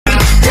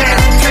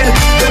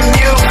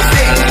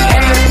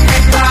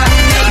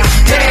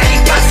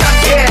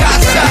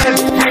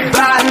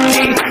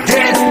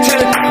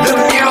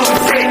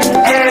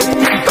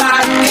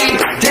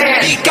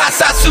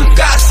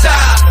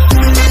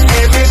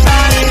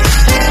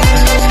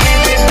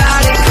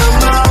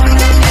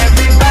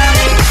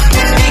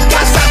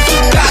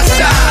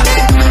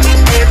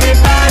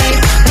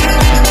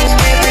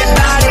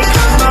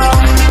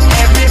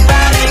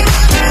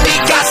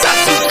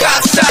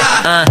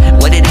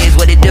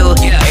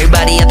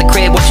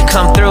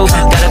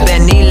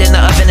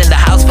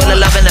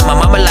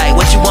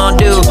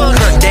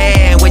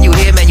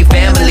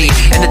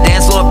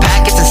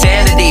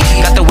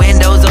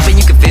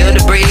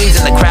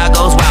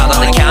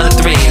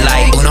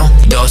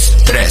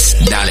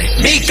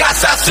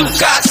casa, su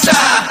casa.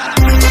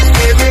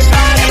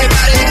 Everybody,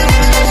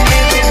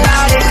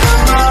 everybody,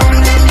 come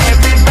on.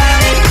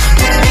 Everybody,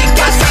 Mi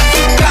casa,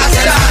 su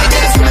casa.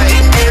 that's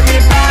right.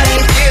 Everybody,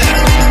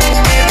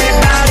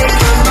 everybody,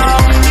 come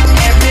on.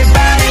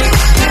 Everybody,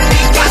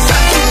 Mi casa,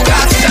 su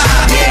casa.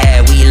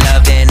 Yeah, we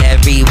loving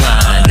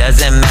everyone.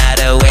 Doesn't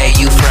matter where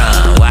you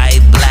from.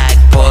 White, black,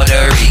 Puerto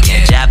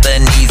Rican,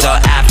 Japanese or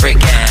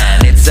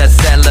African. It's a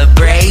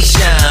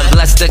celebration.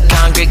 Bless the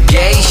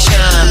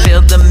congregation.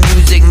 Feel the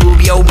music,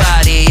 move your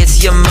body.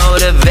 It's your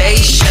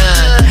motivation.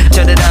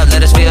 Turn it up,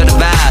 let us feel the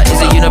vibe.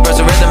 It's a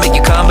universal rhythm, make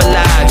you come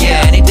alive.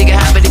 Yeah, anything can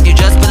happen if you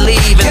just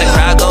believe. And the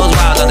crowd goes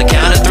wild on the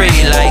count of three.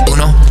 Like 1,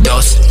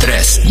 2,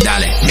 3,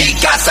 dale. Mi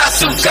casa,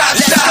 su casa.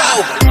 Let's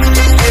go.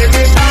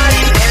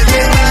 everybody,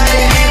 everybody,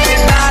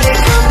 everybody,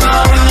 come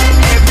on.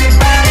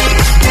 Everybody,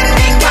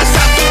 Mi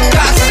casa, su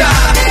casa.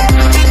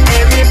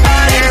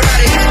 everybody,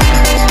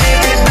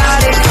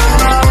 everybody,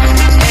 come on.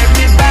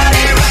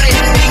 Everybody,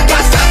 Mi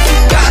casa, su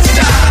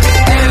casa.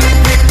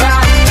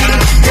 everybody,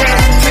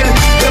 dance to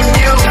the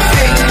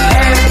music.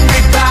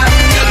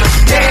 Everybody,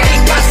 Mi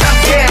casa,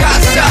 su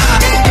casa.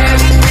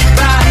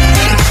 everybody,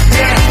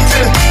 dance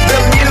to the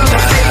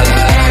music.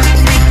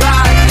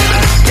 Everybody,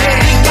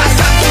 Mi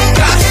casa, su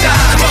casa.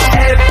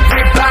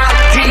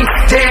 everybody,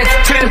 dance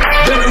to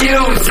the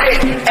music.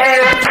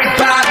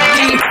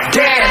 Everybody,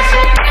 dance,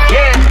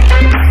 yeah.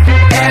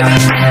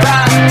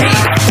 Everybody,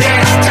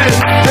 dance to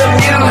the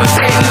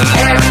music.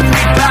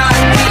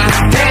 Everybody,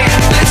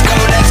 dance. Let's go,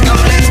 let's go,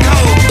 let's go.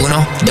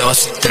 1, 2,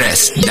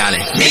 3, dale.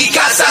 Mi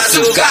casa,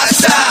 su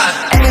casa.